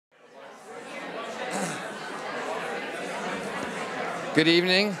Good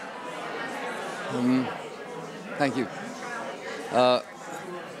evening. Thank you.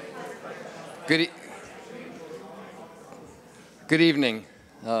 Good evening.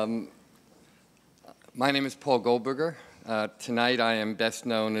 My name is Paul Goldberger. Tonight I am best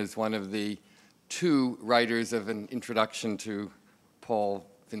known as one of the two writers of an introduction to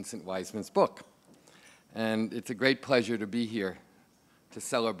Vincent Wiseman's book. And it's a great pleasure to be here to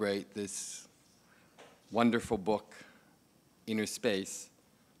celebrate this wonderful book, Inner Spaces,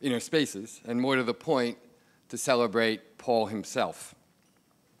 and more to the point, to celebrate Paul himself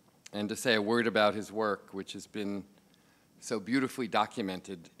and to say a word about his work, which has been so beautifully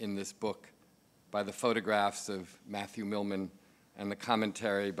documented in this book by the photographs of Matthew Millman and the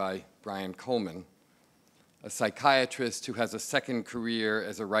commentary by Brian Coleman, a psychiatrist who has a second career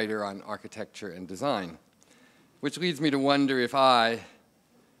as a writer on architecture and design, which leads me to wonder if I,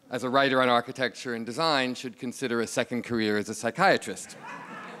 as a writer on architecture and design, should consider a second career as a psychiatrist.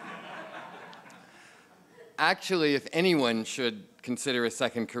 Actually, if anyone should consider a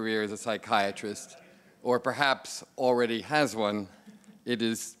second career as a psychiatrist, or perhaps already has one, it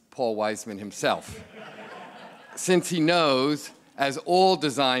is Paul Wiseman himself. Since he knows, as all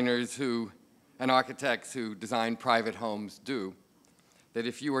designers and architects who design private homes do, that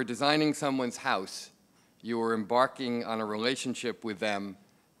if you are designing someone's house, you are embarking on a relationship with them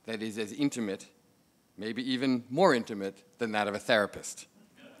that is as intimate, maybe even more intimate, than that of a therapist.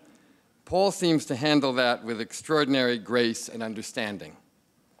 Paul seems to handle that with extraordinary grace and understanding.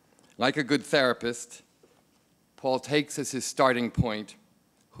 Like a good therapist, Paul takes as his starting point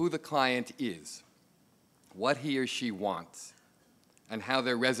who the client is, what he or she wants, and how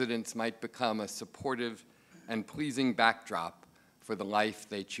their residence might become a supportive and pleasing backdrop for the life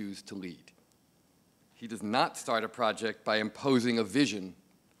they choose to lead. He does not start a project by imposing a vision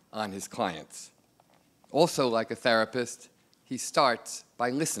on his clients. Also, like a therapist, he starts by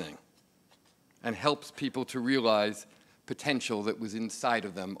listening and helps people to realize potential that was inside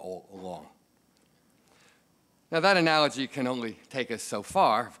of them all along. Now, that analogy can only take us so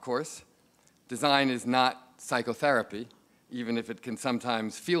far, of course. Design is not psychotherapy, even if it can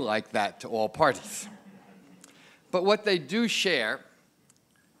sometimes feel like that to all parties. But what they do share,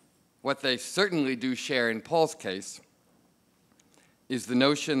 what they certainly do share in Paul's case, is the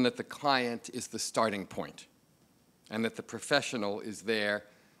notion that the client is the starting point and that the professional is there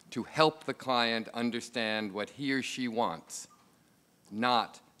to help the client understand what he or she wants,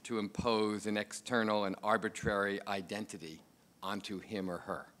 not to impose an external and arbitrary identity onto him or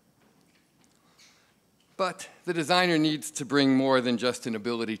her. But the designer needs to bring more than just an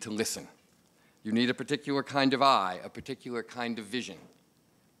ability to listen. You need a particular kind of eye, a particular kind of vision,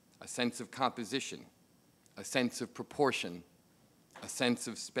 a sense of composition, a sense of proportion, a sense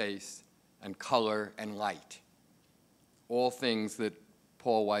of space and color and light, all things that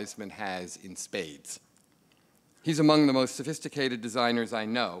Paul Wiseman has in spades. He's among the most sophisticated designers I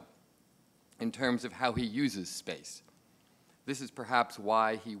know in terms of how he uses space. This is perhaps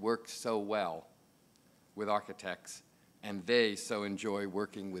why he works so well with architects and they so enjoy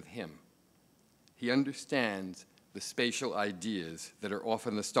working with him. He understands the spatial ideas that are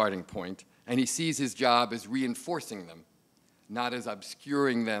often the starting point, and he sees his job as reinforcing them, not as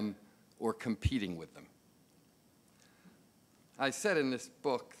obscuring them or competing with them. I said in this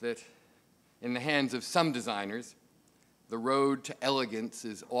book that in the hands of some designers, the road to elegance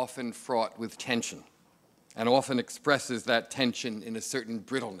is often fraught with tension and often expresses that tension in a certain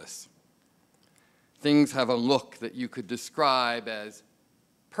brittleness. Things have a look that you could describe as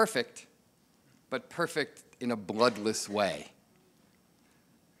perfect, but perfect in a bloodless way.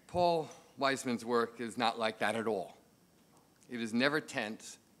 Paul Wiseman's work is not like that at all. It is never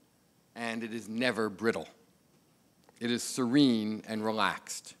tense, and it is never brittle. It is serene and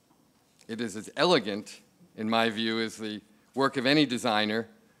relaxed. It is as elegant, in my view, as the work of any designer,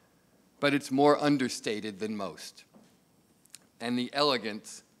 but it's more understated than most. And the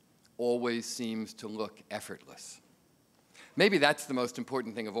elegance always seems to look effortless. Maybe that's the most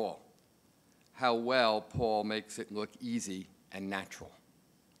important thing of all, how well Paul makes it look easy and natural.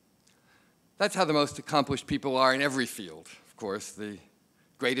 That's how the most accomplished people are in every field, of course. The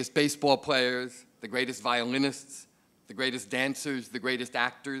greatest baseball players, the greatest violinists, the greatest dancers, the greatest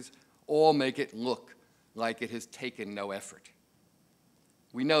actors, all make it look like it has taken no effort.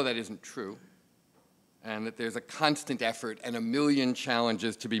 We know that isn't true, and that there's a constant effort and a million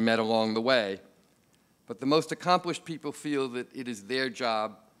challenges to be met along the way. But the most accomplished people feel that it is their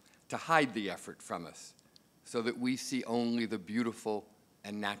job to hide the effort from us so that we see only the beautiful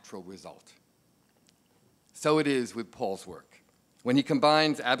and natural result. So it is with Paul's work. When he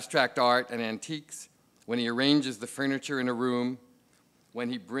combines abstract art and antiques, when he arranges the furniture in a room, when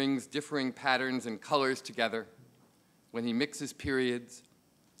he brings differing patterns and colors together, when he mixes periods,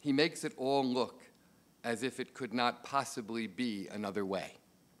 he makes it all look as if it could not possibly be another way.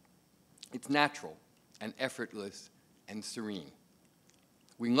 It's natural and effortless and serene.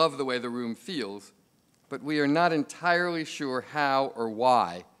 We love the way the room feels, but we are not entirely sure how or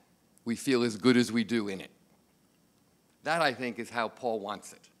why we feel as good as we do in it. That, I think, is how Paul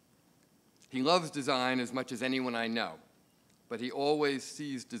wants it. He loves design as much as anyone I know, but he always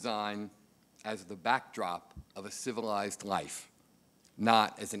sees design as the backdrop of a civilized life,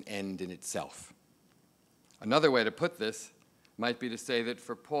 not as an end in itself. Another way to put this might be to say that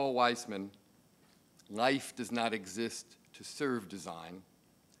for Paul Wiseman, life does not exist to serve design.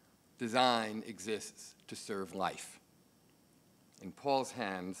 Design exists to serve life. In Paul's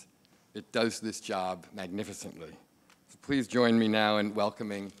hands, it does this job magnificently. So please join me now in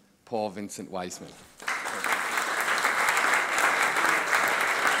welcoming Paul Vincent Wiseman.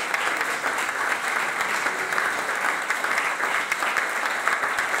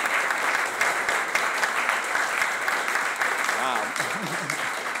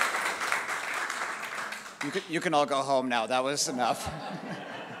 You can all go home now. That was enough.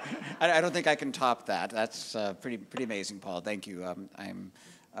 I don't think I can top that. That's pretty amazing, Paul. Thank you. I'm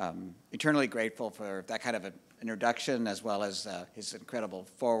eternally grateful for that kind of an introduction, as well as his incredible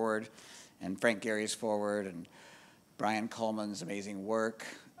foreword, and Frank Gehry's foreword, and Brian Coleman's amazing work,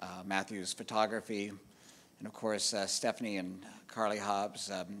 Matthew's photography, and of course Stephanie and Carly Hobbs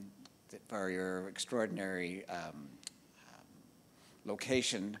for your extraordinary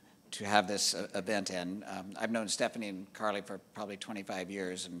location to have this event in. I've known Stephanie and Carly for probably 25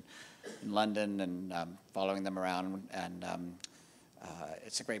 years in London, and following them around, and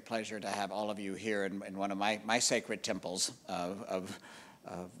it's a great pleasure to have all of you here in one of my sacred temples of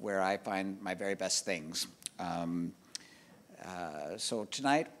where I find my very best things. So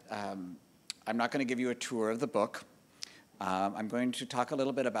tonight, I'm not going to give you a tour of the book. I'm going to talk a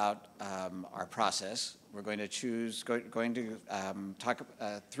little bit about our process. We're going to talk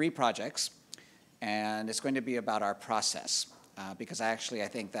 3 projects, and it's going to be about our process, because I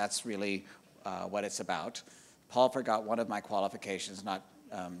think that's really what it's about. Paul forgot one of my qualifications, not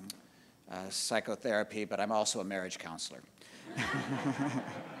psychotherapy, but I'm also a marriage counselor.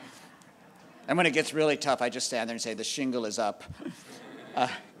 And when it gets really tough, I just stand there and say, the shingle is up. I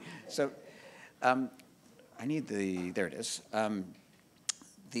need there it is.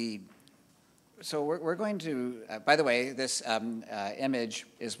 So we're going to, by the way, this image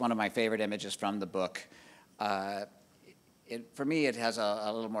is one of my favorite images from the book. For me, it has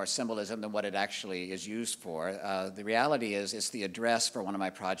a little more symbolism than what it actually is used for. The reality is it's the address for one of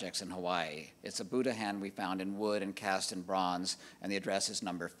my projects in Hawaii. It's a Buddha hand we found in wood and cast in bronze, and the address is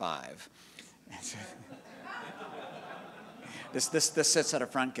number 5. This sits at a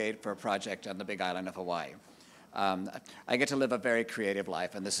front gate for a project on the Big Island of Hawaii. I get to live a very creative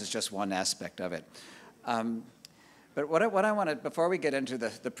life, and this is just one aspect of it. But what I want to, before we get into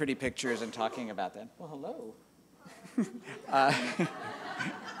the pretty pictures and talking about them, well, hello. I've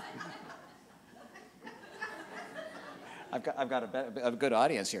got a good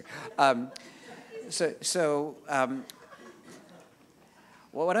audience here.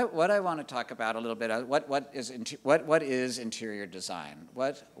 What I want to talk about a little bit, what is interior design?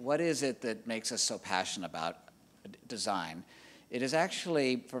 What is it that makes us so passionate about design? It is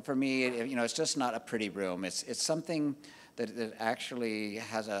actually, for me, it's just not a pretty room. It's something that actually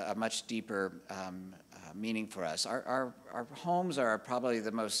has a much deeper meaning for us. Our homes are probably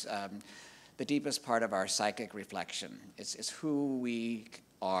the deepest part of our psychic reflection. It's who we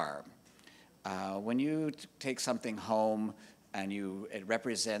are. When you take something home and it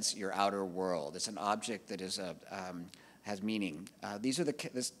represents your outer world, it's an object that has meaning. These are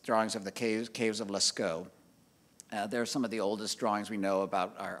the drawings of the caves of Lascaux. They're some of the oldest drawings we know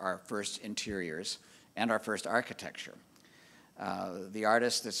about our first interiors and our first architecture. The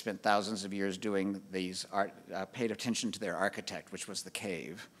artists that spent thousands of years doing these paid attention to their architect, which was the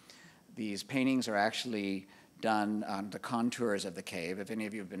cave. These paintings are actually done on the contours of the cave. If any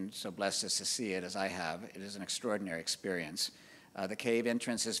of you have been so blessed as to see it as I have, it is an extraordinary experience. The cave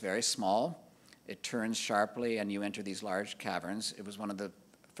entrance is very small. It turns sharply, and you enter these large caverns. It was one of the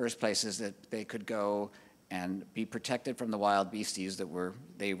first places that they could go and be protected from the wild beasties that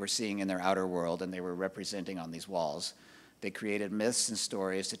they were seeing in their outer world, and they were representing on these walls. They created myths and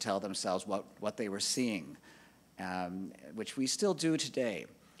stories to tell themselves what they were seeing, which we still do today.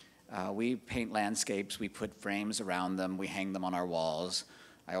 We paint landscapes, we put frames around them, we hang them on our walls.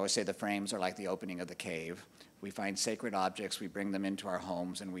 I always say the frames are like the opening of the cave. We find sacred objects, we bring them into our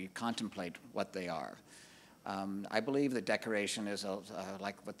homes, and we contemplate what they are. I believe that decoration is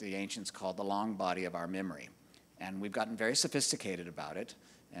like what the ancients called the long body of our memory. And we've gotten very sophisticated about it.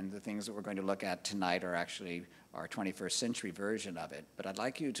 And the things that we're going to look at tonight are actually our 21st century version of it. But I'd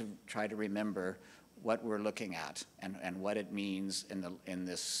like you to try to remember what we're looking at and what it means in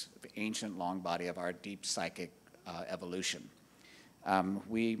this ancient long body of our deep psychic evolution.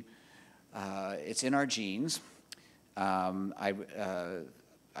 It's in our genes. I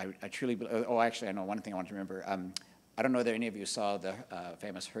truly believe, oh, actually, I know one thing I want to remember. I don't know that any of you saw the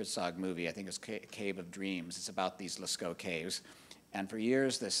famous Herzog movie. I think it's Cave of Dreams. It's about these Lascaux caves. And for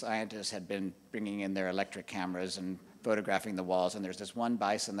years, the scientists had been bringing in their electric cameras and photographing the walls. And there's this one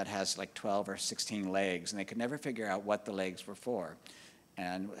bison that has like 12 or 16 legs, and they could never figure out what the legs were for.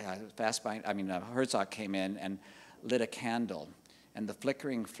 And Herzog came in and lit a candle, and the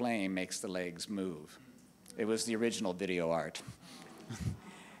flickering flame makes the legs move. It was the original video art.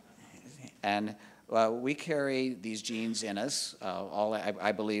 And we carry these genes in us.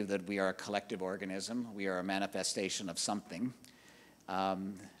 I believe that we are a collective organism. We are a manifestation of something.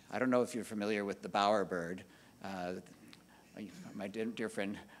 I don't know if you're familiar with the bowerbird. My dear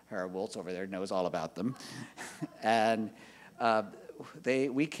friend Harold Woltz over there knows all about them. And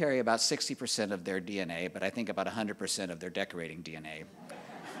we carry about 60% of their DNA, but I think about 100% of their decorating DNA.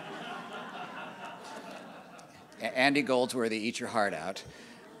 Andy Goldsworthy, eat your heart out.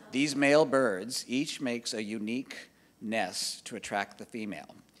 These male birds each makes a unique nest to attract the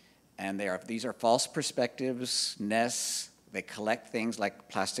female. And these are false perspectives, nests. They collect things like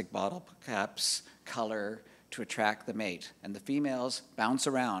plastic bottle caps, color, to attract the mate. And the females bounce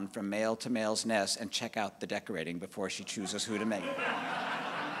around from male to male's nest and check out the decorating before she chooses who to mate.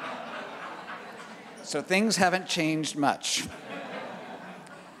 So things haven't changed much.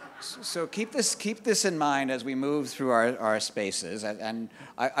 So keep this in mind as we move through our spaces, and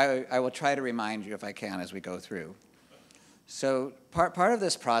I will try to remind you if I can as we go through. So part of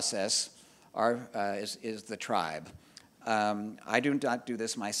this process is the tribe. I do not do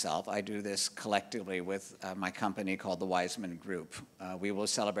this myself. I do this collectively with my company called the Wiseman Group. We will be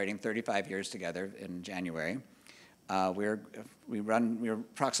celebrating 35 years together in January. We're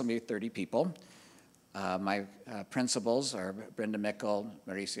approximately 30 people. My principals are Brenda Mickle,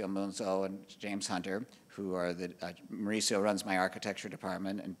 Mauricio Munzo, and James Hunter, who are Mauricio runs my architecture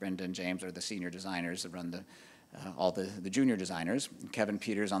department, and Brenda and James are the senior designers that run all the junior designers. And Kevin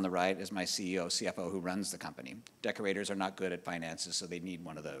Peters on the right is my CEO, CFO, who runs the company. Decorators are not good at finances, so they need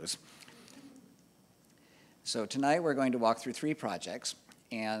one of those. So tonight we're going to walk through 3 projects,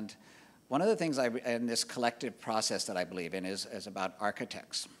 and one of the things in this collective process that I believe in is about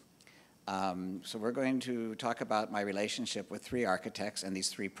architects. So we're going to talk about my relationship with 3 architects and these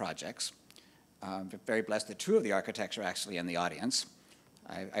 3 projects. I'm very blessed that 2 of the architects are actually in the audience.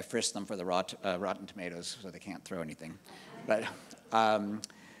 I frisked them for the Rotten Tomatoes so they can't throw anything. But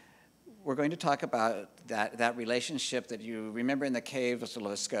we're going to talk about that relationship that you remember in the cave of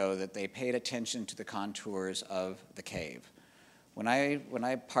Lascaux, that they paid attention to the contours of the cave. When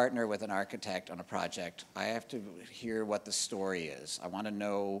I partner with an architect on a project, I have to hear what the story is. I want to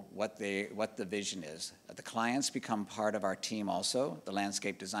know what the vision is. The clients become part of our team also. The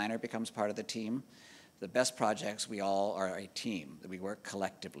landscape designer becomes part of the team. The best projects, we all are a team, that we work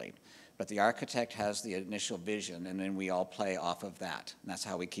collectively. But the architect has the initial vision, and then we all play off of that. And that's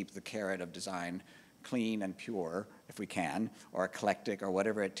how we keep the carrot of design clean and pure, if we can, or eclectic, or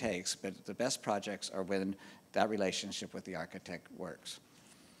whatever it takes. But the best projects are when that relationship with the architect works.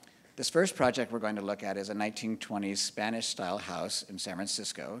 This first project we're going to look at is a 1920s Spanish-style house in San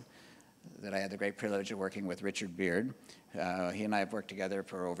Francisco that I had the great privilege of working with Richard Beard. He and I have worked together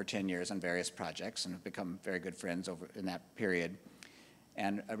for over 10 years on various projects and have become very good friends in that period.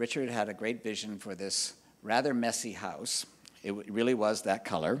 And Richard had a great vision for this rather messy house. It really was that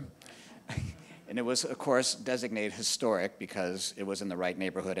color. And it was, of course, designated historic because it was in the right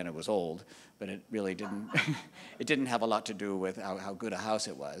neighborhood and it was old, but it really didn't, it didn't have a lot to do with how good a house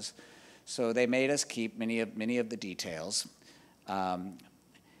it was. So they made us keep many of the details,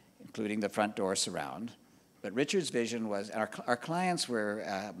 including the front door surround. But Richard's vision was, our clients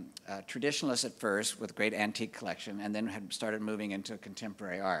were traditionalists at first with a great antique collection, and then had started moving into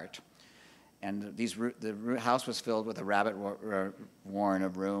contemporary art. And the house was filled with a rabbit warren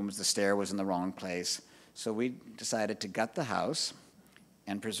of rooms. The stair was in the wrong place. So we decided to gut the house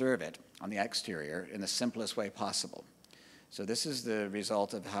and preserve it on the exterior in the simplest way possible. So this is the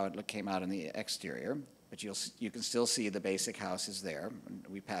result of how it came out in the exterior. But you can still see the basic house is there.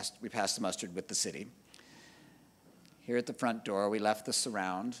 We passed the mustard with the city. Here at the front door, we left the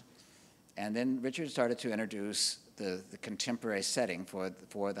surround. And then Richard started to introduce the contemporary setting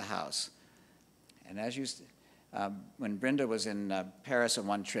for the house. And as you, when Brenda was in Paris on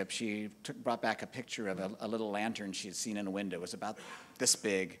one trip, she brought back a picture of a little lantern she had seen in a window. It was about this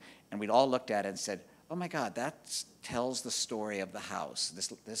big, and we'd all looked at it and said, "Oh my God, that tells the story of the house.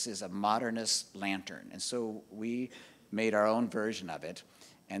 This is a modernist lantern." And so we made our own version of it,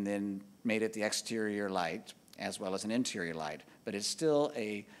 and then made it the exterior light as well as an interior light. But it's still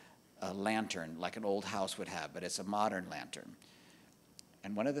a lantern like an old house would have, but it's a modern lantern.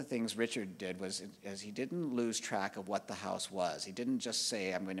 And one of the things Richard did was he didn't lose track of what the house was. He didn't just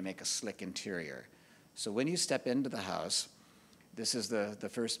say, "I'm going to make a slick interior." So when you step into the house, this is the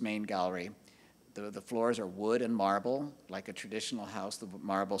first main gallery. The floors are wood and marble, like a traditional house, the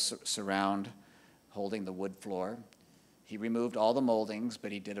marble surround holding the wood floor. He removed all the moldings,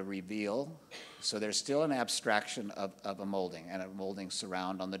 but he did a reveal. So there's still an abstraction of a molding and a molding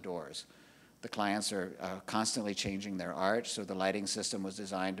surround on the doors. The clients are constantly changing their art, so the lighting system was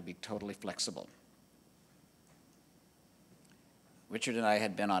designed to be totally flexible. Richard and I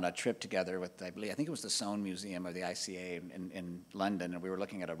had been on a trip together with, I think it was the Soane Museum or the ICA in London, and we were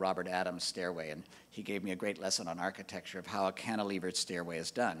looking at a Robert Adams stairway, and he gave me a great lesson on architecture of how a cantilevered stairway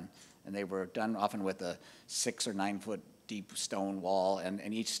is done. And they were done often with a 6 or 9 foot deep stone wall,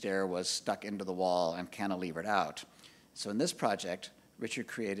 and each stair was stuck into the wall and cantilevered out. So in this project, Richard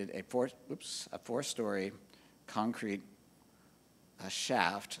created a 4-story concrete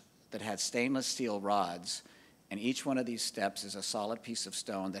shaft that had stainless steel rods, and each one of these steps is a solid piece of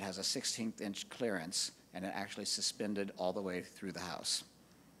stone that has a 16th inch clearance, and it actually suspended all the way through the house.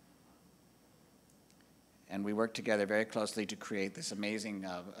 And we worked together very closely to create this amazing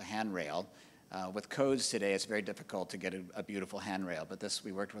handrail. With codes today, it's very difficult to get a beautiful handrail, but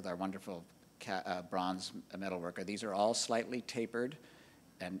we worked with our wonderful bronze metalworker. These are all slightly tapered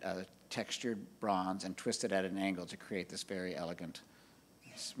and textured bronze and twisted at an angle to create this very elegant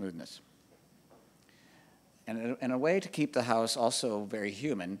smoothness. And in a way to keep the house also very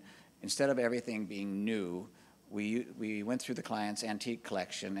human, instead of everything being new, we went through the client's antique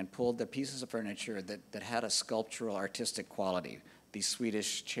collection and pulled the pieces of furniture that had a sculptural artistic quality. These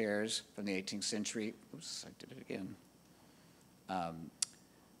Swedish chairs from the 18th century, oops, I did it again,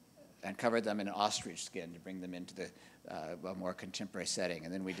 and covered them in ostrich skin to bring them into a more contemporary setting.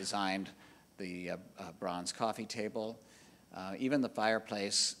 And then we designed the bronze coffee table. Even the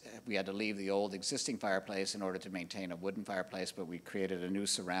fireplace, we had to leave the old existing fireplace in order to maintain a wooden fireplace, but we created a new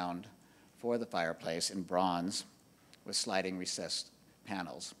surround for the fireplace in bronze with sliding recessed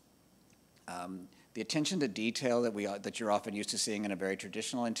panels. The attention to detail that you're often used to seeing in a very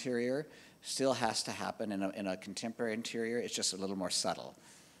traditional interior still has to happen in a contemporary interior. It's just a little more subtle.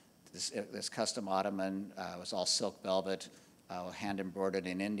 This custom ottoman was all silk velvet, hand embroidered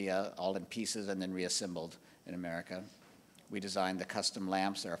in India, all in pieces and then reassembled in America. We designed the custom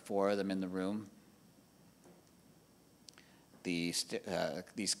lamps. There are 4 of them in the room. These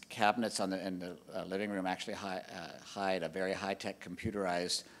cabinets in the living room actually hide a very high-tech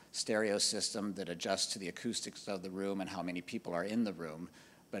computerized stereo system that adjusts to the acoustics of the room and how many people are in the room.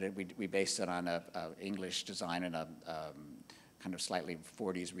 But we based it on an English design and a kind of slightly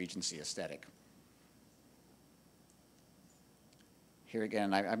 40s Regency aesthetic. Here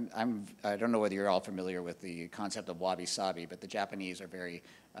again, I don't know whether you're all familiar with the concept of wabi-sabi, but the Japanese are very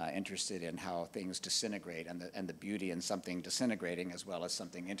interested in how things disintegrate and the beauty in something disintegrating as well as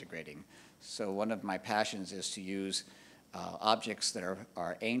something integrating. So one of my passions is to use objects that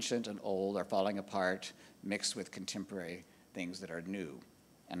are ancient and old, are falling apart, mixed with contemporary things that are new.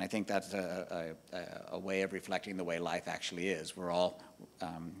 And I think that's a way of reflecting the way life actually is. We're all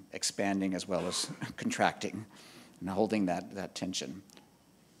expanding as well as contracting, and holding that tension.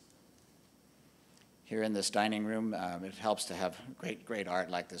 Here in this dining room, it helps to have great art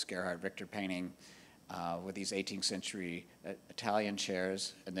like this Gerhard Richter painting with these 18th century Italian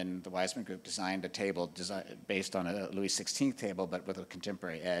chairs. And then the Wiseman Group designed a table based on a Louis XVI table, but with a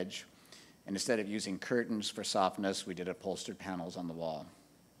contemporary edge. And instead of using curtains for softness, we did upholstered panels on the wall.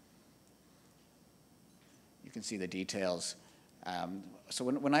 You can see the details. So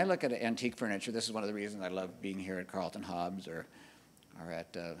when I look at antique furniture, this is one of the reasons I love being here at Carlton Hobbs or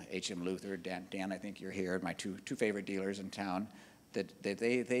at H.M. Luther. Dan, I think you're here, my two favorite dealers in town, that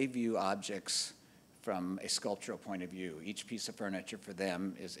they view objects from a sculptural point of view. Each piece of furniture for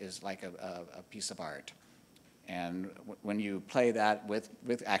them is like a piece of art. And when you play that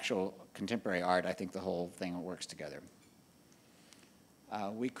with actual contemporary art, I think the whole thing works together.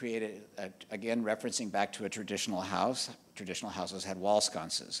 We created, again, referencing back to a traditional house. Traditional houses had wall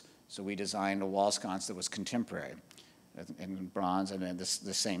sconces. So we designed a wall sconce that was contemporary in bronze, and then the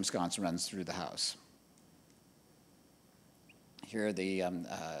same sconce runs through the house. Here, the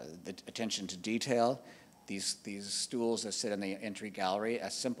attention to detail. These stools that sit in the entry gallery,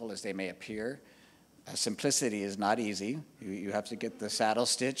 as simple as they may appear, simplicity is not easy. You have to get the saddle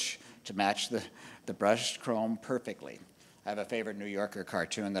stitch to match the brushed chrome perfectly. I have a favorite New Yorker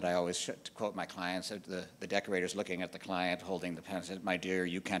cartoon that I always quote my clients. The decorator's looking at the client, holding the pen, says, "My dear,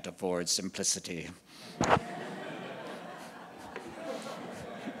 you can't afford simplicity."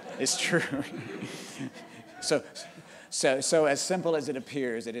 It's true. So as simple as it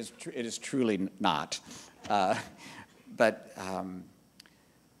appears, it is truly not. Let's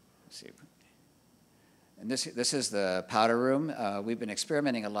see. And this is the powder room. We've been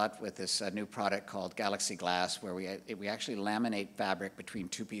experimenting a lot with this new product called Galaxy Glass, where we actually laminate fabric between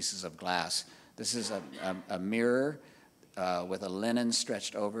two pieces of glass. This is a mirror with a linen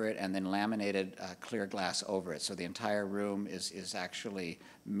stretched over it and then laminated clear glass over it. So the entire room is actually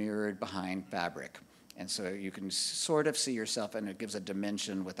mirrored behind fabric. And so you can sort of see yourself, and it gives a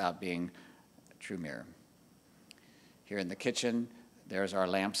dimension without being a true mirror. Here in the kitchen, there's our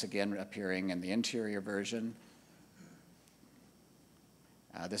lamps again appearing in the interior version.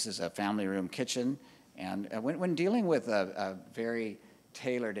 This is a family room kitchen. And when dealing with a very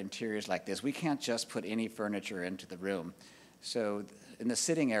tailored interiors like this, we can't just put any furniture into the room. So in the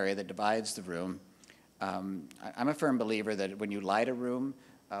sitting area that divides the room, I'm a firm believer that when you light a room,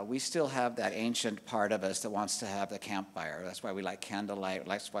 we still have that ancient part of us that wants to have the campfire. That's why we like candlelight.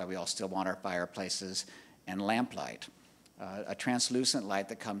 That's why we all still want our fireplaces and lamplight. A translucent light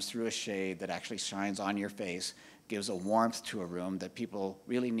that comes through a shade that actually shines on your face gives a warmth to a room that people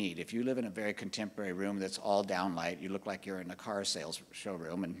really need. If you live in a very contemporary room that's all downlight, you look like you're in a car sales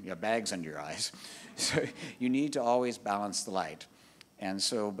showroom and you have bags under your eyes. So you need to always balance the light. And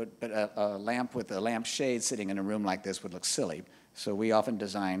so, but a lamp with a lamp shade sitting in a room like this would look silly. So we often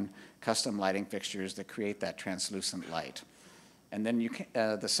design custom lighting fixtures that create that translucent light. And then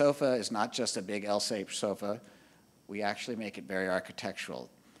the sofa is not just a big L-shaped sofa. We actually make it very architectural.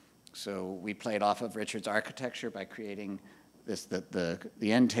 So we played off of Richard's architecture by creating this, the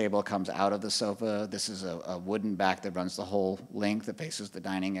end table comes out of the sofa. This is a wooden back that runs the whole length that faces the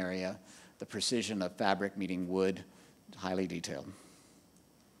dining area. The precision of fabric meeting wood, highly detailed.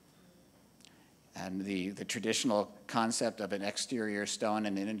 And the traditional concept of an exterior stone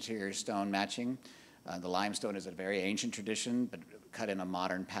and an interior stone matching. The limestone is a very ancient tradition, but cut in a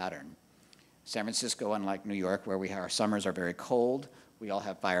modern pattern. San Francisco, unlike New York, where our summers are very cold, we all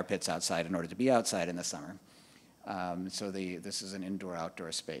have fire pits outside in order to be outside in the summer. So this is an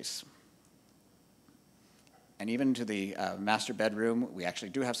indoor-outdoor space. And even to the master bedroom, we actually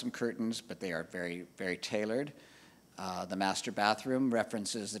do have some curtains, but they are very, very tailored. The master bathroom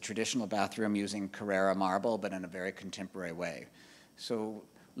references the traditional bathroom using Carrara marble, but in a very contemporary way. So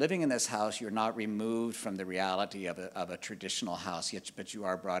living in this house, you're not removed from the reality of a traditional house, but you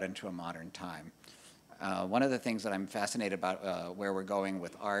are brought into a modern time. One of the things that I'm fascinated about where we're going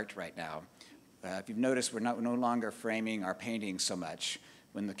with art right now, if you've noticed, we're no longer framing our paintings so much.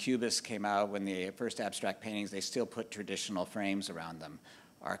 When the Cubists came out, when the first abstract paintings, they still put traditional frames around them.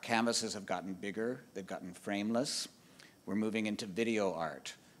 Our canvases have gotten bigger, they've gotten frameless. We're moving into video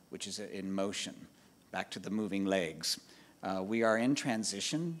art, which is in motion, back to the moving legs. We are in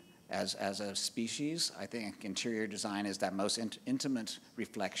transition as a species. I think interior design is that most intimate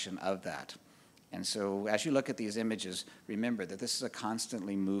reflection of that. And so as you look at these images, remember that this is a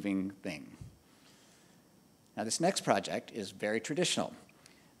constantly moving thing. Now this next project is very traditional.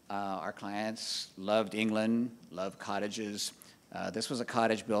 Our clients loved England, loved cottages. This was a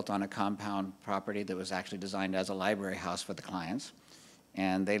cottage built on a compound property that was actually designed as a library house for the clients.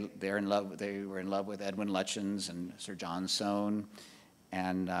 And they were in love with Edwin Lutyens and Sir John Soane,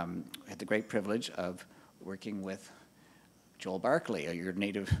 and had the great privilege of working with Joel Barclay, your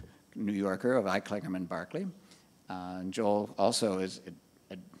native New Yorker of I. Klingerman Barclay. And Joel also is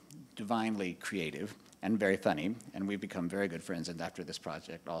divinely creative and very funny, and we've become very good friends after this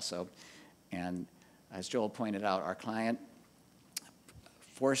project also. And as Joel pointed out, our client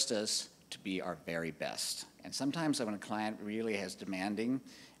forced us to be our very best. And sometimes when a client really is demanding,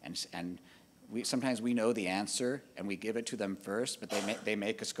 and sometimes we know the answer and we give it to them first, but they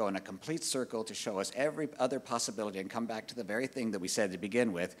make us go in a complete circle to show us every other possibility and come back to the very thing that we said to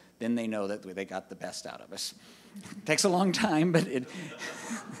begin with, then they know that they got the best out of us. It takes a long time, but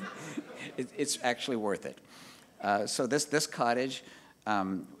it's actually worth it. So this cottage,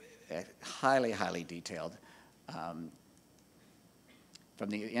 highly, highly detailed. From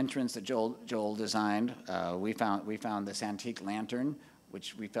the entrance that Joel designed, we found this antique lantern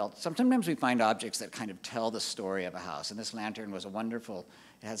which we felt, sometimes we find objects that kind of tell the story of a house. And this lantern was a wonderful,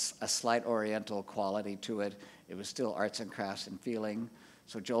 it has a slight oriental quality to it. It was still arts and crafts and feeling.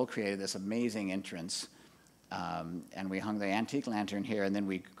 So Joel created this amazing entrance. And we hung the antique lantern here, and then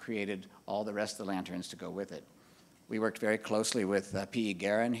we created all the rest of the lanterns to go with it. We worked very closely with P.E.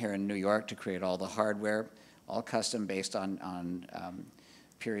 Guerin here in New York to create all the hardware, all custom based on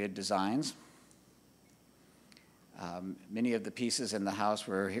period designs. Many of the pieces in the house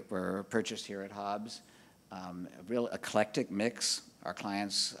were purchased here at Hobbs. A real eclectic mix. Our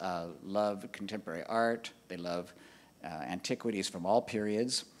clients love contemporary art. They love antiquities from all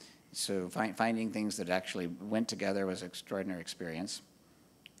periods. So finding things that actually went together was an extraordinary experience.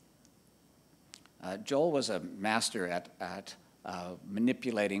 Joel was a master at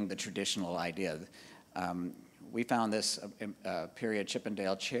manipulating the traditional idea. We found this period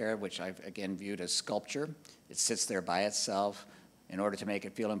Chippendale chair, which I've again viewed as sculpture. It sits there by itself. In order to make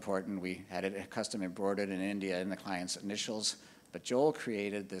it feel important, we had it custom embroidered in India in the client's initials. But Joel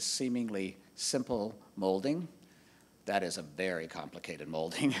created this seemingly simple molding. That is a very complicated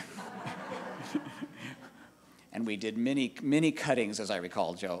molding. And we did many cuttings, as I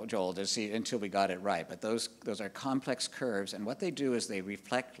recall, Joel, to see until we got it right. But those are complex curves, and what they do is they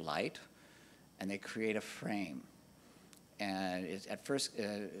reflect light, and they create a frame. And at first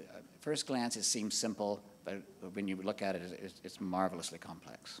glance, it seems simple, but when you look at it, it's marvelously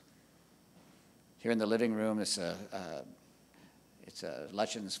complex. Here in the living room, it's a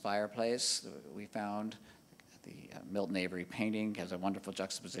Lutyens fireplace that we found. The Milton Avery painting has a wonderful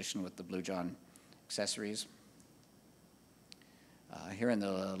juxtaposition with the Blue John accessories. Here in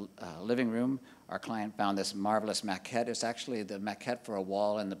the living room, our client found this marvelous maquette. It's actually the maquette for a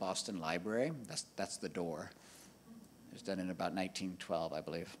wall in the Boston Library. That's the door. It was done in about 1912, I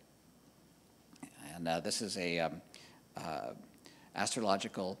believe. And this is a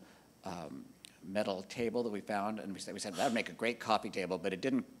astrological metal table that we found, and we said that would make a great coffee table, but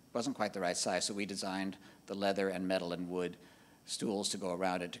it wasn't quite the right size, so we designed the leather and metal and wood stools to go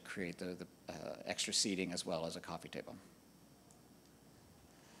around it to create the extra seating as well as a coffee table.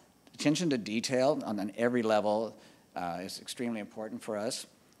 Attention to detail on every level is extremely important for us.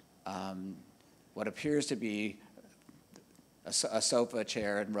 What appears to be a sofa,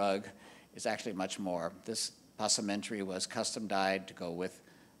 chair, and rug is actually much more. This passementerie was custom dyed to go with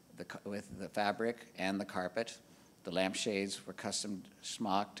the fabric and the carpet. The lampshades were custom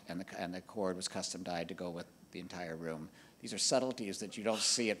smocked, and the cord was custom dyed to go with the entire room. These are subtleties that you don't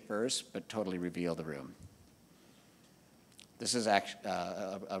see at first, but totally reveal the room. This is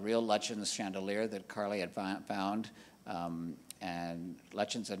a real Lutyens chandelier that Carly had found, and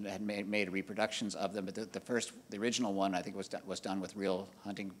Lutyens had made reproductions of them, but the original one, I think, was done with real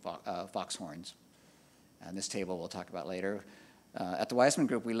hunting fox horns. And this table we'll talk about later. At the Wiseman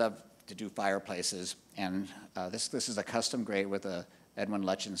Group, we love to do fireplaces, and this is a custom grate with a Edwin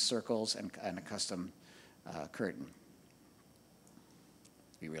Lutyens circles and a custom curtain.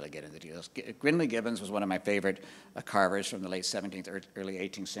 We really get into details. Grinley Gibbons was one of my favorite carvers from the late 17th, early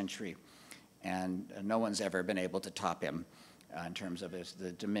 18th century, and no one's ever been able to top him in terms of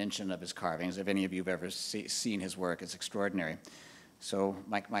the dimension of his carvings. If any of you have ever seen his work, it's extraordinary. So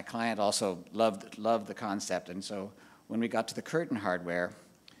my client also loved the concept, and so when we got to the curtain hardware,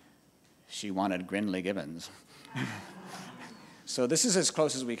 she wanted Grinley Gibbons. So this is as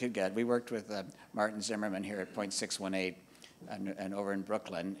close as we could get. We worked with Martin Zimmerman here at Point 618 and over in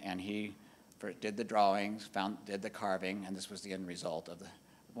Brooklyn, and he did the drawings, did the carving, and this was the end result of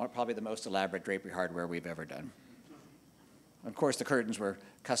probably the most elaborate drapery hardware we've ever done. Of course, the curtains were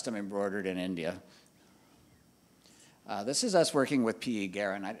custom embroidered in India. This is us working with P.E.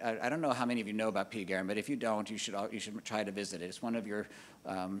 Guerin. I don't know how many of you know about P.E. Guerin, but if you don't, you should try to visit it. It's one of your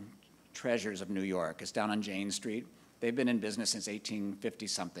treasures of New York. It's down on Jane Street. They've been in business since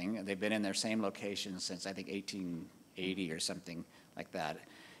 1850-something. They've been in their same location since, I think, 1880 or something like that.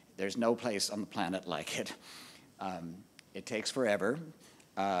 There's no place on the planet like it. It takes forever,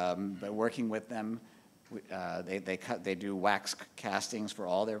 but working with them, they do wax castings for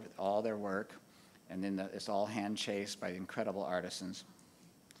all their work, and then it's all hand chased by incredible artisans,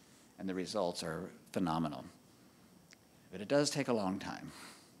 and the results are phenomenal. But it does take a long time.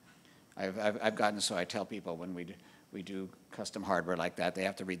 I've gotten so I tell people when we do custom hardware like that, they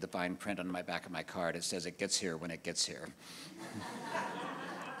have to read the fine print on my back of my card. It says it gets here when it gets here.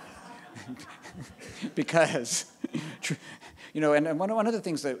 Because, and one of the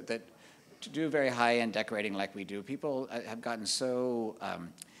things that to do very high-end decorating like we do, people have gotten so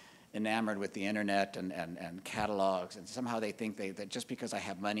enamored with the internet and catalogs, and somehow they think that just because I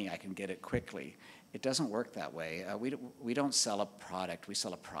have money, I can get it quickly. It doesn't work that way. We don't sell a product, we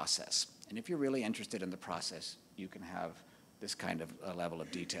sell a process. And if you're really interested in the process, you can have this kind of level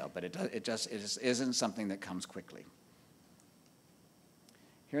of detail, but it just isn't something that comes quickly.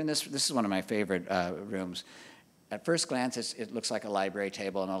 Here in this is one of my favorite rooms. At first glance, it looks like a library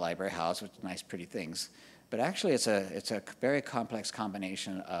table in a library house with nice, pretty things. But actually, it's a very complex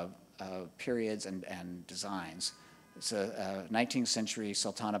combination of periods and designs. It's a 19th century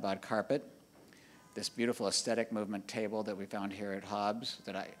Sultanabad carpet, this beautiful aesthetic movement table that we found here at Hobbs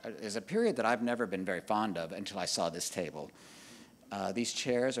that is a period that I've never been very fond of until I saw this table. These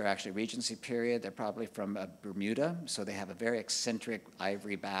chairs are actually Regency period. They're probably from Bermuda, so they have a very eccentric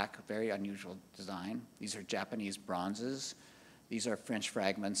ivory back, very unusual design. These are Japanese bronzes. These are French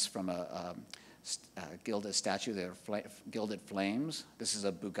fragments from a gilded statue. They're gilded flames. This is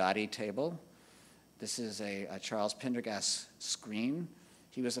a Bugatti table. This is a Charles Pendergast screen.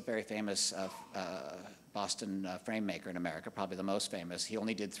 He was a very famous Boston frame maker in America, probably the most famous. He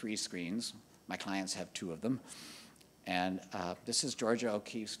only did 3 screens. My clients have 2 of them. And this is Georgia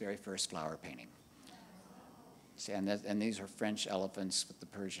O'Keeffe's very first flower painting. And these are French elephants with the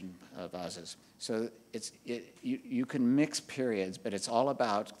Persian vases. So you can mix periods, but it's all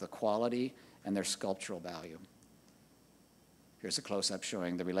about the quality and their sculptural value. Here's a close-up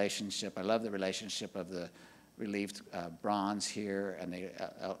showing the relationship. I love the relationship of the relieved bronze here and the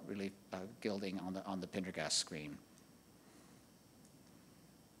relief gilding on the Pendergast screen.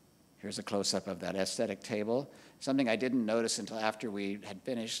 Here's a close-up of that aesthetic table. Something I didn't notice until after we had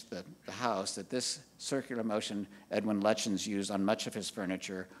finished the house, that this circular motion Edwin Lutyens used on much of his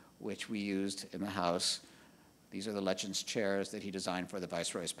furniture, which we used in the house. These are the Lutyens chairs that he designed for the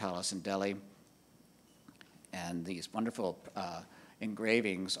Viceroy's Palace in Delhi. And these wonderful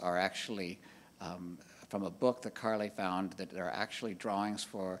engravings are actually from a book that Carly found that are actually drawings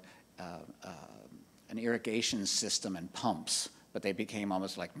for an irrigation system and pumps, but they became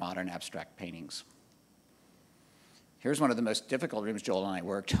almost like modern abstract paintings. Here's one of the most difficult rooms Joel and I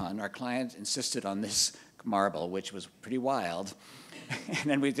worked on. Our client insisted on this marble, which was pretty wild.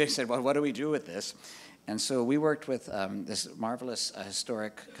 And then they said, well, what do we do with this? And so we worked with this marvelous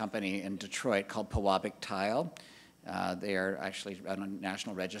historic company in Detroit called Pewabic Tile. They are actually on a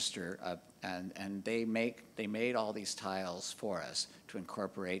national register, and they made all these tiles for us to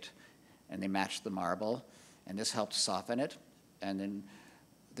incorporate, and they matched the marble, and this helped soften it. And then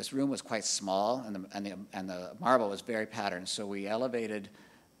this room was quite small, and the marble was very patterned, so we elevated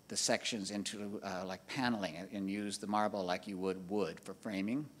the sections into like paneling and used the marble like you would wood for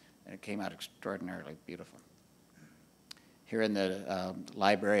framing, and it came out extraordinarily beautiful. Here in the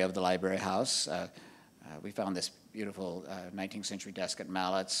library of the library house, we found this beautiful 19th century desk at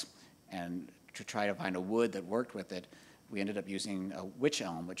Mallett's, and to try to find a wood that worked with it, we ended up using a wych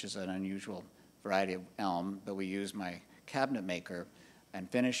elm, which is an unusual variety of elm, but we used my cabinet maker and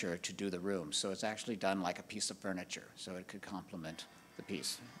finisher to do the room. So it's actually done like a piece of furniture, so it could complement the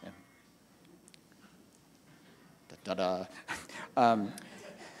piece. Yeah. Da-da-da.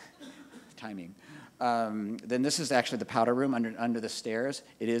 Timing. Then this is actually the powder room under the stairs.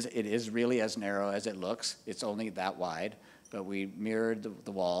 It is really as narrow as it looks. It's only that wide, but we mirrored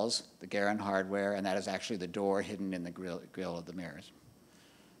the walls, the Garin hardware, and that is actually the door hidden in the grill of the mirrors.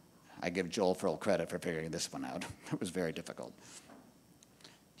 I give Joel full credit for figuring this one out. It was very difficult.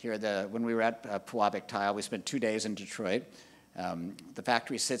 Here, when we were at Pewabic Tile, we spent 2 days in Detroit. The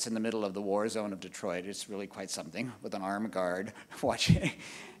factory sits in the middle of the war zone of Detroit. It's really quite something, with an armed guard watching.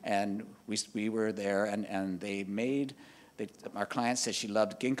 And we were there, and our client said she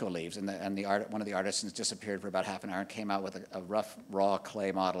loved ginkgo leaves, and one of the artisans disappeared for about half an hour and came out with a rough, raw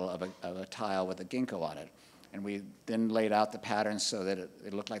clay model of a tile with a ginkgo on it. And we then laid out the patterns so that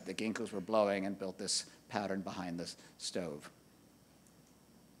it looked like the ginkgos were blowing and built this pattern behind the stove.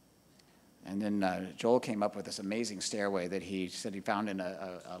 And then Joel came up with this amazing stairway that he said he found in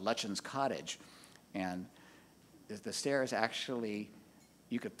a Lutyens cottage. And the stairs actually,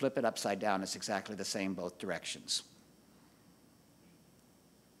 you could flip it upside down. It's exactly the same both directions.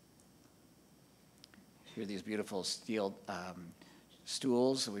 Here are these beautiful steel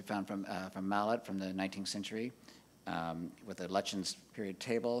stools that we found from Mallet from the 19th century with a Lutyens period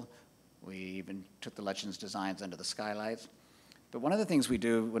table. We even took the Lutyens designs under the skylights. But one of the things we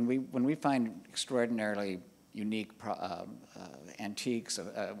do when we find extraordinarily unique antiques,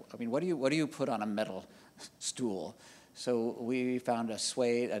 I mean, what do you put on a metal stool? So we found a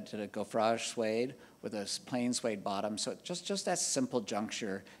suede, a gaufrage suede, with a plain suede bottom. So just that simple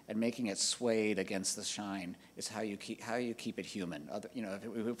juncture and making it suede against the shine is how you keep it human. You know,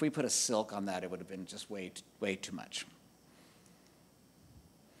 if we put a silk on that, it would have been just way too much.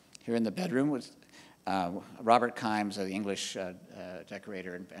 Here in the bedroom was Robert Kimes, the English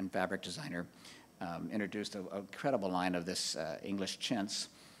decorator and fabric designer, introduced an incredible line of this English chintz.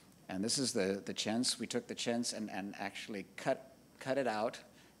 And this is the chintz. We took the chintz and actually cut it out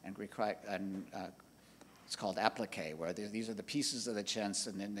and it's called applique, where these are the pieces of the chintz,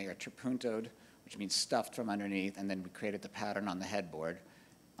 and then they are trapuntoed, which means stuffed from underneath, and then we created the pattern on the headboard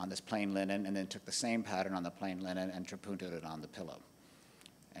on this plain linen, and then took the same pattern on the plain linen and trapuntoed it on the pillow.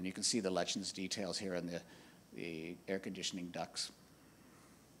 And you can see the legends details here in the air conditioning ducts.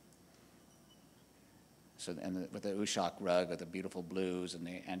 So, with the Ushak rug, with the beautiful blues and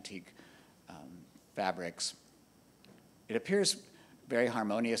the antique fabrics. It appears very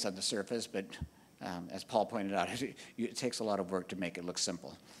harmonious on the surface, but as Paul pointed out, it takes a lot of work to make it look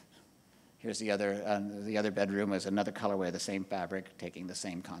simple. Here's the other bedroom is another colorway of the same fabric, taking the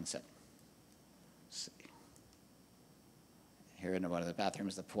same concept. Let's see. Here in one of the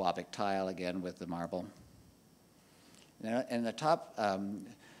bathrooms, the Puabic tile again with the marble. In the top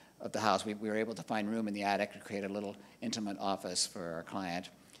of the house, we were able to find room in the attic to create a little intimate office for our client.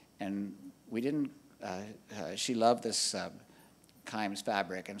 And we didn't, she loved this Kimes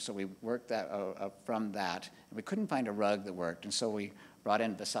fabric, and so we worked that from that. And we couldn't find a rug that worked, and so we brought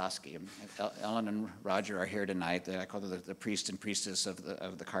in Visosky. Ellen and Roger are here tonight. I call them the priest and priestess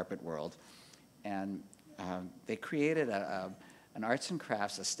of the carpet world. And they created an arts and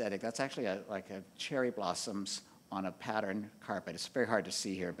crafts aesthetic. That's actually like a cherry blossoms on a pattern carpet. It's very hard to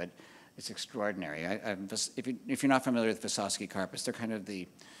see here, but it's extraordinary. If you're not familiar with Visosky carpets, they're kind of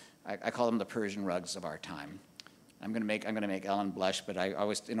I call them the Persian rugs of our time. I'm going to make Ellen blush, but I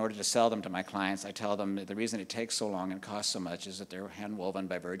always, in order to sell them to my clients, I tell them that the reason it takes so long and costs so much is that they're hand woven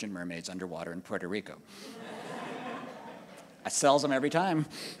by virgin mermaids underwater in Puerto Rico. I sells them every time.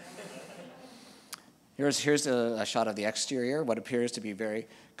 Here's a shot of the exterior, what appears to be very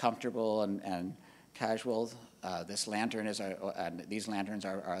comfortable and casual. This lantern is, these lanterns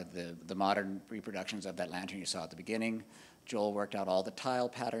are the modern reproductions of that lantern you saw at the beginning. Joel worked out all the tile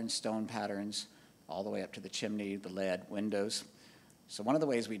patterns, stone patterns, all the way up to the chimney, the lead, windows. So one of the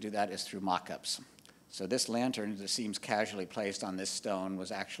ways we do that is through mock-ups. So this lantern that seems casually placed on this stone was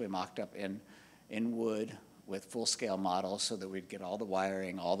actually mocked up in wood with full-scale models so that we'd get all the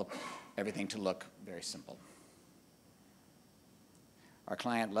wiring, everything to look very simple. Our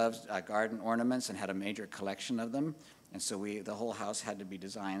client loves garden ornaments and had a major collection of them, and so the whole house had to be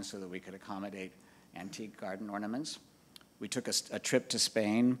designed so that we could accommodate antique garden ornaments. We took a trip to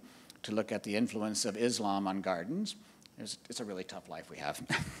Spain to look at the influence of Islam on gardens. It's a really tough life we have.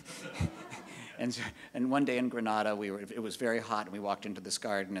 And one day in Granada, it was very hot, and we walked into this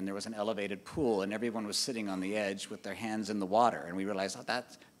garden, and there was an elevated pool, and everyone was sitting on the edge with their hands in the water. And we realized, oh,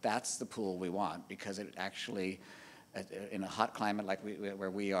 that's the pool we want, because it actually, in a hot climate like where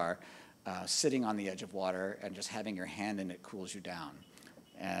we are, sitting on the edge of water and just having your hand in it cools you down.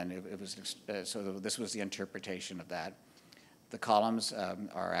 And so this was the interpretation of that. The columns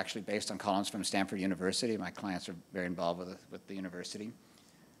are actually based on columns from Stanford University. My clients are very involved with the university.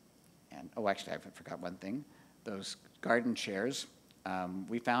 And, oh, actually, I forgot one thing. Those garden chairs,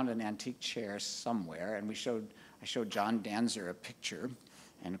 we found an antique chair somewhere, and I showed John Danzer a picture.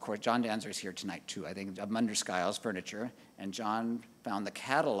 And, of course, John Danzer is here tonight, too, I think, of Munderskiles Furniture. And John found the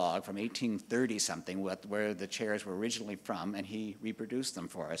catalog from 1830-something where the chairs were originally from, and he reproduced them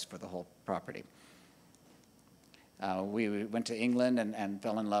for us for the whole property. We went to England and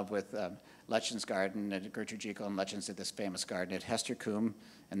fell in love with Lutyens' garden. Gertrude Jekyll and Lutyens did this famous garden at Hestercombe,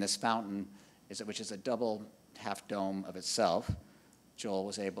 and this fountain, which is a double half dome of itself, Joel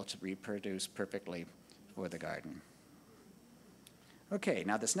was able to reproduce perfectly for the garden. Okay,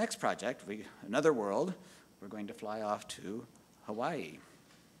 now this next project, another world, we're going to fly off to Hawaii.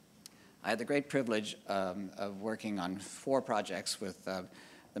 I had the great privilege of working on 4 projects with the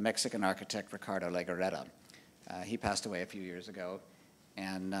Mexican architect Ricardo Legarreta. He passed away a few years ago,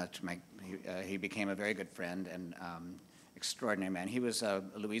 and he became a very good friend and extraordinary man. He was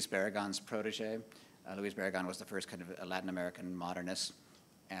Luis Barragan's protege. Luis Barragan was the first kind of Latin American modernist.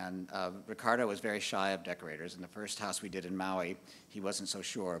 And Ricardo was very shy of decorators. In the first house we did in Maui, he wasn't so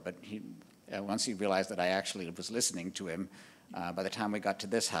sure, but once he realized that I actually was listening to him, by the time we got to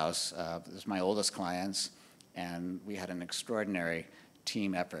this house, this was my oldest clients, and we had an extraordinary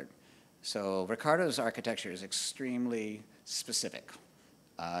team effort. So Ricardo's architecture is extremely specific.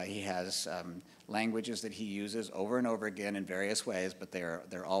 He has languages that he uses over and over again in various ways, but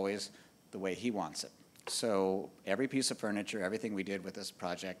they're always the way he wants it. So every piece of furniture, everything we did with this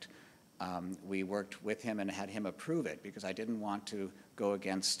project, we worked with him and had him approve it because I didn't want to go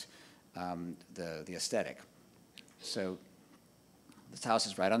against the aesthetic. So this house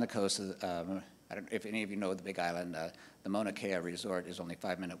is right on the coast of, I don't know if any of you know the Big Island. The Mauna Kea Resort is only a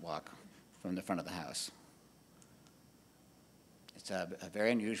 5-minute walk from the front of the house. It's a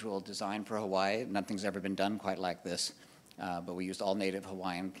very unusual design for Hawaii. Nothing's ever been done quite like this, but we used all native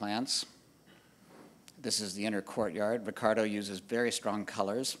Hawaiian plants. This is the inner courtyard. Ricardo uses very strong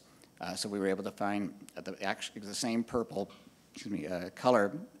colors, so we were able to find the same purple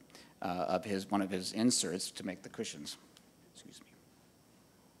color of one of his inserts to make the cushions. Excuse me.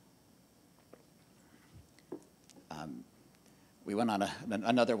 We went on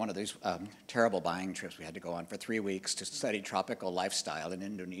another one of these terrible buying trips we had to go on for 3 weeks to study tropical lifestyle in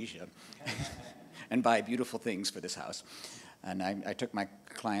Indonesia and buy beautiful things for this house. And I took my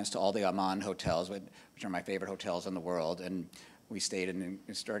clients to all the Aman hotels, which are my favorite hotels in the world, and we stayed in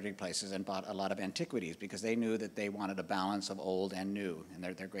extraordinary places and bought a lot of antiquities because they knew that they wanted a balance of old and new, and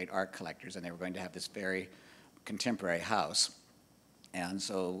they're great art collectors, and they were going to have this very contemporary house. And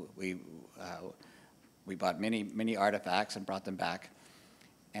so we bought many artifacts and brought them back,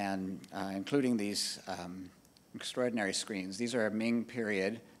 and including these extraordinary screens. These are Ming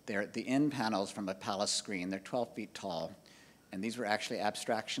period. They're the end panels from a palace screen. They're 12 feet tall, and these were actually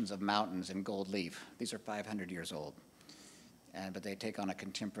abstractions of mountains in gold leaf. These are 500 years old, but they take on a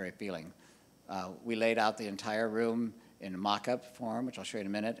contemporary feeling. We laid out the entire room in mock-up form, which I'll show you in a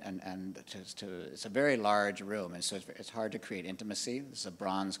minute, and it's a very large room, and so it's hard to create intimacy. This is a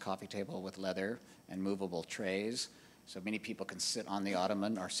bronze coffee table with leather and movable trays, so many people can sit on the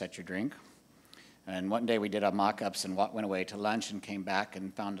ottoman or set your drink. And one day we did our mock-ups and went away to lunch and came back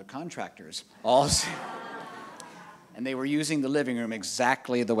and found the contractors all, and they were using the living room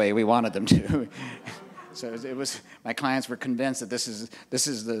exactly the way we wanted them to. So it was, my clients were convinced that this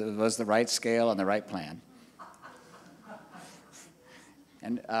was the right scale and the right plan.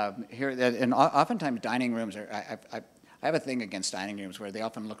 And oftentimes dining rooms are, I have a thing against dining rooms where they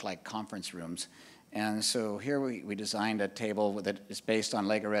often look like conference rooms. And so here we designed a table that is based on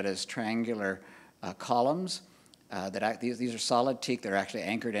Legaretta's triangular columns. These are solid teak. They're actually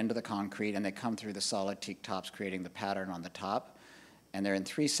anchored into the concrete, and they come through the solid teak tops, creating the pattern on the top. And they're in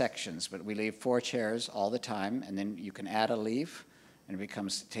 3 sections, but we leave 4 chairs all the time, and then you can add a leaf, and it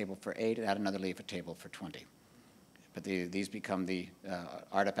becomes a table for 8, add another leaf, a table for 20. But these become the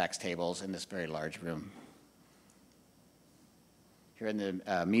artifacts tables in this very large room. Here in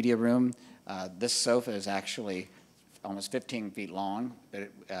the media room, this sofa is actually almost 15 feet long,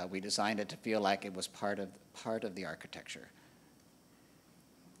 but we designed it to feel like it was part of the architecture.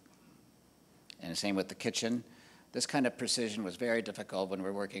 And the same with the kitchen. This kind of precision was very difficult when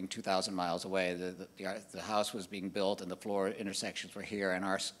we're working 2,000 miles away. The house was being built and the floor intersections were here, and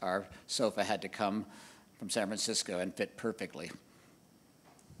our sofa had to come from San Francisco and fit perfectly.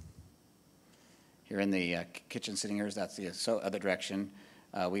 Here in the kitchen sitting here, that's the other direction.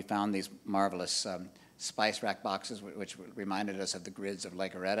 We found these marvelous spice rack boxes, which reminded us of the grids of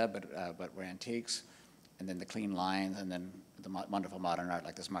Legaretta, but were antiques. And then the clean lines, and then the wonderful modern art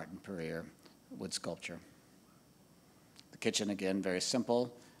like this Martin Purrier wood sculpture. The kitchen, again, very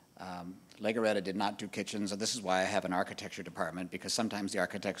simple. Legaretta did not do kitchens, and this is why I have an architecture department, because sometimes the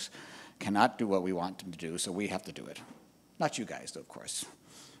architects cannot do what we want them to do, so we have to do it. Not you guys, though, of course.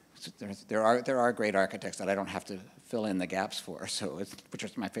 There are great architects that I don't have to fill in the gaps for, which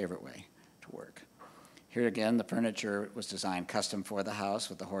is my favorite way to work. Here again, the furniture was designed custom for the house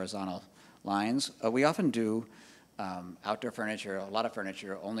with the horizontal lines. We often do outdoor furniture, a lot of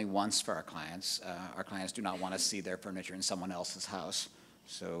furniture, only once for our clients. Our clients do not want to see their furniture in someone else's house.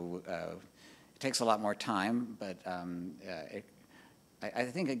 So it takes a lot more time, but I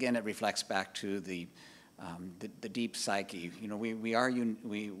think, again, it reflects back to the deep psyche. You know, we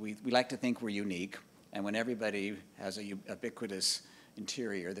like to think we're unique, and when everybody has a ubiquitous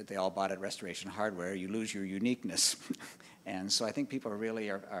interior that they all bought at Restoration Hardware, you lose your uniqueness. And so I think people really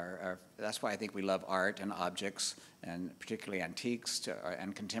are that's why I think we love art and objects, and particularly antiques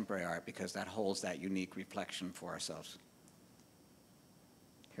and contemporary art, because that holds that unique reflection for ourselves.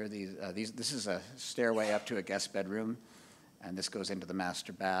 Here are this is a stairway up to a guest bedroom, and this goes into the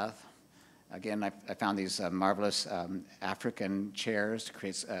master bath. Again, I found these marvelous African chairs to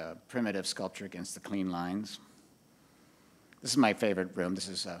create primitive sculpture against the clean lines. This is my favorite room. This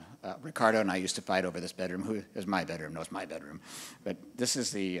is Ricardo and I used to fight over this bedroom. Who is my bedroom? No, it's my bedroom. But this is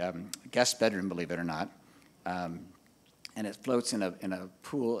the guest bedroom, believe it or not. and it floats in a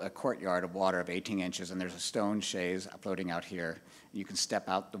pool, a courtyard of water of 18 inches, and there's a stone chaise floating out here. You can step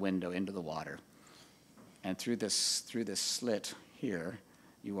out the window into the water. And through this slit here,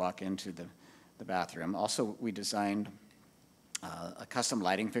 you walk into the bathroom. Also, we designed a custom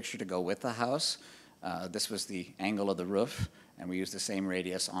lighting fixture to go with the house. This was the angle of the roof, and we used the same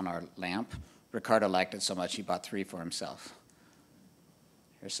radius on our lamp. Ricardo liked it so much he bought 3 for himself.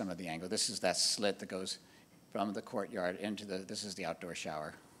 Here's some of the angle. This is that slit that goes from the courtyard into this is the outdoor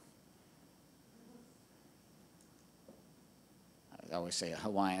shower. I always say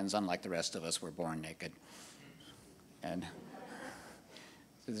Hawaiians, unlike the rest of us, were born naked. And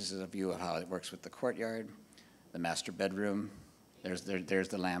so this is a view of how it works with the courtyard, the master bedroom. There's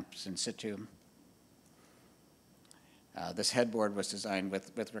the lamps in situ. This headboard was designed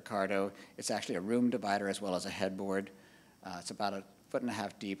with Ricardo. It's actually a room divider as well as a headboard. It's about 1.5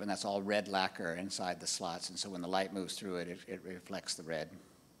 feet deep, and that's all red lacquer inside the slots. And so when the light moves through it, it reflects the red.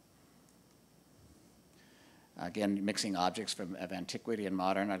 Again, mixing objects of antiquity and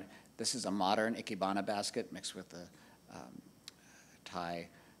modern. This is a modern ikebana basket mixed with the Thai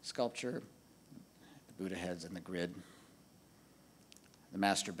sculpture, the Buddha heads and the grid. The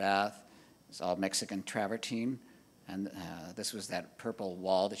master bath is all Mexican travertine. And this was that purple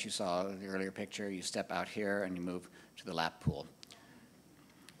wall that you saw in the earlier picture. You step out here and you move to the lap pool.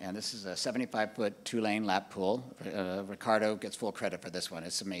 And this is a 75-foot 2-lane lap pool. Ricardo gets full credit for this one.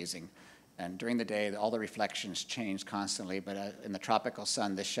 It's amazing. And during the day, all the reflections change constantly, but in the tropical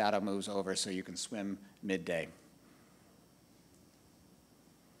sun, this shadow moves over so you can swim midday.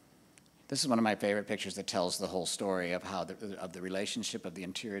 This is one of my favorite pictures that tells the whole story of how the relationship of the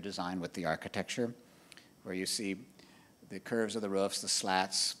interior design with the architecture, where you see the curves of the roofs, the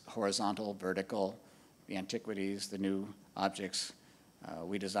slats, horizontal, vertical, the antiquities, the new objects.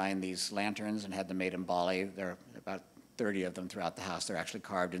 We designed these lanterns and had them made in Bali. There are about 30 of them throughout the house. They're actually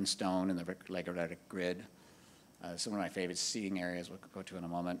carved in stone in the Lego grid. It's one of my favorite seating areas we'll go to in a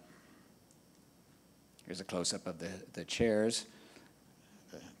moment. Here's a close-up of the chairs,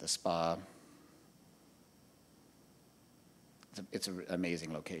 the spa. It's an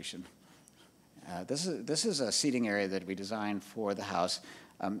amazing location. This is a seating area that we designed for the house.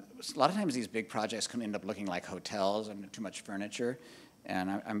 A lot of times these big projects can end up looking like hotels and too much furniture.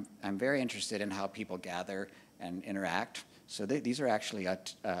 And I'm very interested in how people gather and interact. So these are actually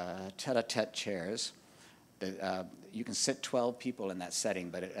tete-a-tete chairs. You can sit 12 people in that setting,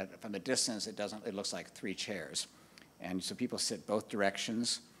 but from a distance, it looks like 3 chairs. And so people sit both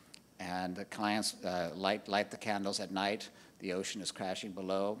directions, and the clients light the candles at night. The ocean is crashing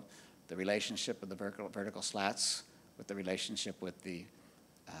below. The relationship of the vertical slats with the relationship with the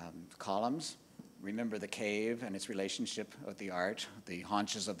columns. Remember the cave and its relationship with the art, the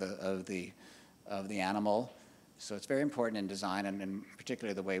haunches of the animal. So it's very important in design, and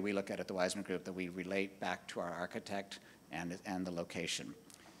particularly the way we look at it at the Wiseman Group, that we relate back to our architect and the location.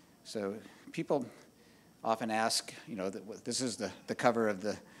 So people often ask, this is the cover of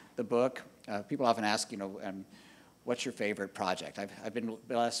the book. People often ask, what's your favorite project? I've been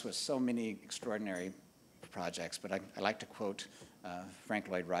blessed with so many extraordinary projects, but I like to quote Frank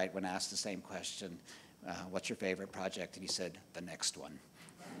Lloyd Wright when asked the same question, what's your favorite project? And he said, the next one.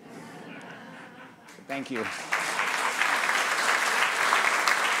 Thank you.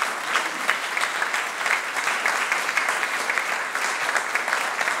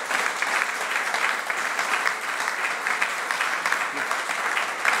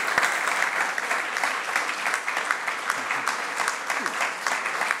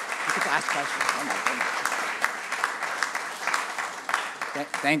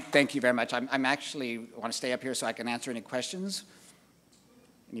 Thank you very much. I'm actually want to stay up here so I can answer any questions.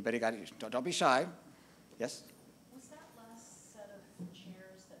 Anybody got it? Don't be shy. Yes? Was that last set of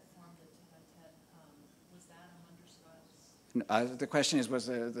chairs that formed the tete-a-tete, was that a Munderskiles? The question is, was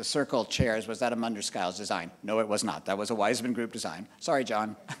the circle chairs, was that a Munderskiles design? No, it was not. That was a Wiseman Group design. Sorry,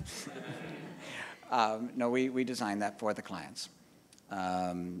 John. No, we designed that for the clients.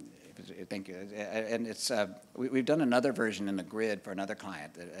 Thank you. And we've done another version in the grid for another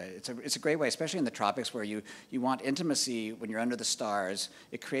client. It's a great way, especially in the tropics where you want intimacy when you're under the stars.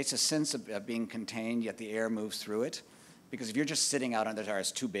 It creates a sense of being contained, yet the air moves through it. Because if you're just sitting out under the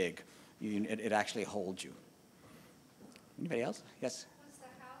stars, it's too big. It actually holds you. Anybody else? Yes? Was the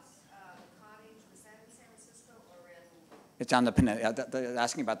house, the cottage, was that in San Francisco or in? It's on the peninsula.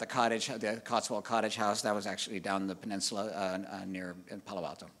 Asking about the cottage, the Cotswold Cottage house, that was actually down the peninsula near Palo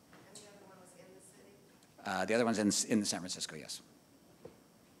Alto. The other one's in San Francisco, yes.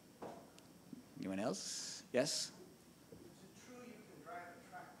 Anyone else? Yes? Is it true you can drive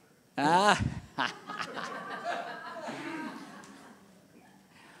a tractor?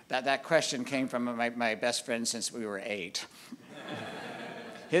 That question came from my best friend since we were 8.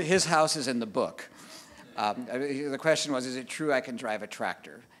 His house is in the book. The question was, is it true I can drive a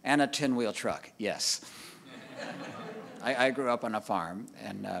tractor and a 10-wheel truck? Yes. I grew up on a farm,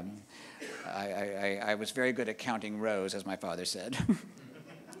 and I was very good at counting rows, as my father said.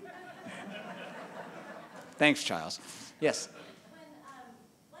 Thanks, Charles. Yes?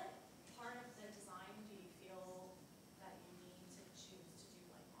 What part of the design do you feel that you need to choose to do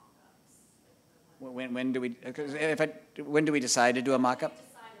like mock-ups? When do we decide to do a mock-up?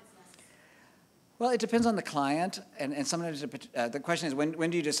 Well, it depends on the client, and sometimes the question is,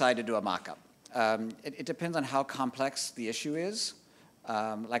 when do you decide to do a mock-up? It depends on how complex the issue is.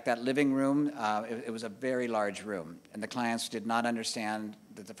 Like that living room, it was a very large room, and the clients did not understand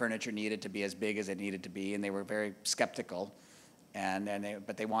that the furniture needed to be as big as it needed to be, and they were very skeptical,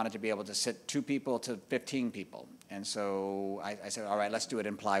 but they wanted to be able to sit 2 people to 15 people. And so I said, all right, let's do it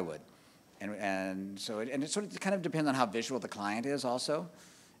in plywood. And so it sort of kind of depends on how visual the client is also.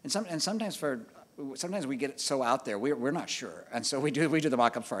 And sometimes we get it so out there, we're not sure. And so we do the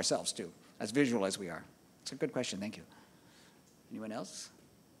mock-ups for ourselves too, as visual as we are. It's a good question, thank you. Anyone else?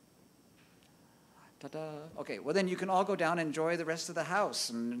 Ta-da. Okay, well then you can all go down and enjoy the rest of the house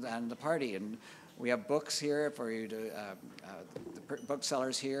and the party. And we have books here for you to, the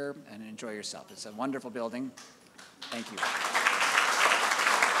booksellers here, and enjoy yourself. It's a wonderful building. Thank you.